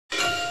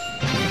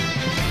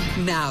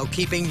now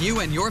keeping you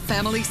and your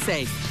family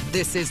safe.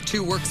 This is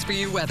 2 Works For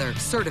You weather,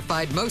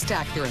 certified most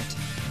accurate.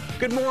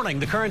 Good morning.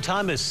 The current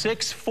time is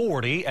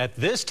 6:40. At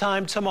this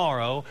time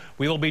tomorrow,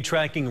 we will be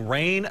tracking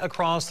rain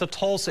across the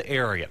Tulsa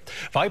area.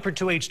 Viper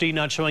 2 HD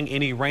not showing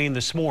any rain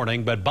this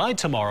morning, but by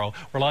tomorrow,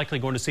 we're likely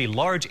going to see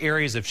large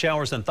areas of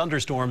showers and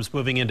thunderstorms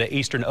moving into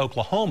eastern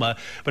Oklahoma.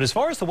 But as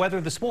far as the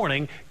weather this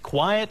morning,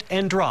 quiet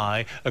and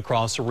dry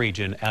across the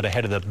region out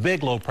ahead of the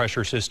big low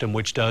pressure system,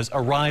 which does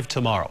arrive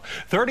tomorrow.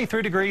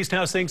 33 degrees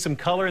now, seeing some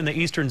color in the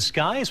eastern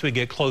sky as we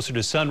get closer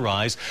to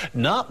sunrise.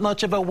 Not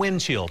much of a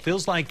wind chill.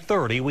 Feels like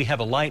 30. We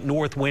have a light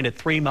north wind at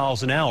 3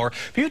 miles an hour.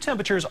 Few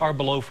temperatures are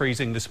below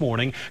freezing this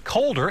morning.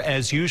 Colder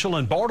as usual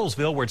in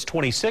Bartlesville, where it's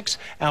 26.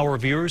 Our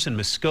viewers in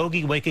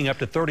Muskogee waking up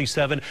to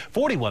 37,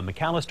 41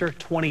 McAllister,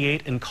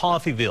 28 in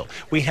Coffeyville.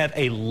 We have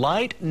a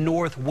light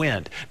north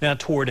wind. Now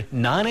toward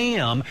 9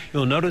 a.m.,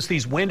 you'll notice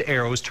these wind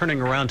arrows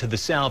turning around to the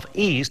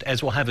southeast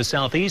as we'll have a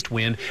southeast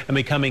wind and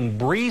becoming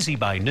breezy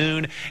by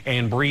noon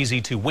and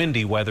breezy to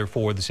windy weather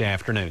for this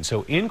afternoon.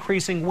 So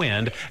increasing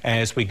wind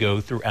as we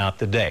go throughout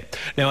the day.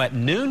 Now at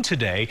noon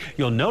today,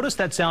 you'll notice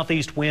that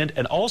southeast wind,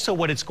 and also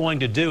what it's going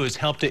to do is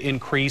help to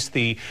increase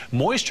the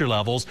moisture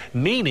levels,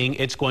 meaning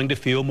it's going to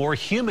feel more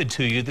humid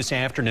to you this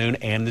afternoon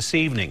and this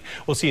evening.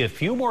 We'll see a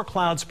few more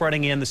clouds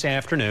spreading in this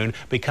afternoon,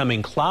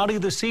 becoming cloudy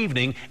this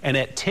evening, and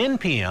at 10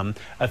 p.m.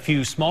 a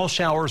few small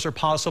showers are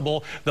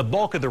possible. The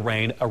bulk of the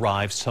rain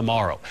arrives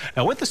tomorrow.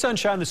 Now with the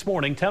sunshine this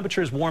morning,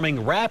 temperatures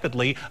warming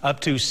rapidly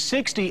up to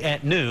 60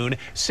 at noon,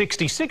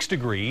 66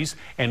 degrees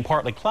and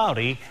partly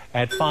cloudy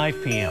at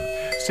 5 p.m.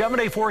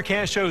 7-day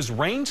forecast shows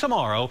rain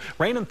tomorrow.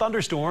 Rain and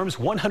thunderstorms,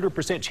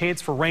 100%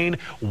 chance for rain.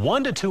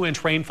 1 to 2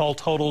 inch rainfall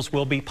totals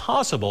will be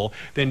possible.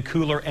 Then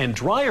cooler and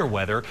drier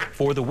weather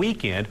for the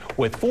weekend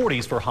with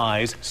 40s for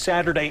highs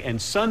Saturday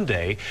and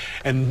Sunday.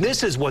 And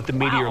this is what the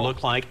meteor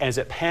looked like as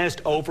it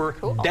passed over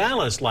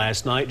Dallas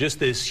last night. Just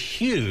this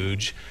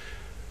huge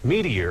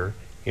meteor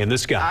in the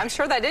sky. I'm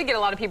sure that did get a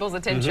lot of people's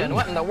attention.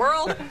 What in the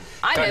world?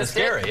 I missed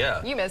scary, it.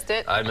 Yeah. You missed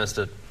it. I missed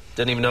it.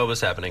 Didn't even know it was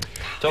happening.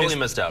 Totally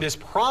missed out. This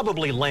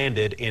probably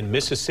landed in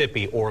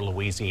Mississippi or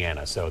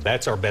Louisiana, so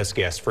that's our best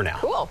guess for now.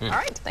 Cool. All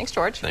right. Thanks,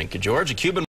 George. Thank you, George. A Cuban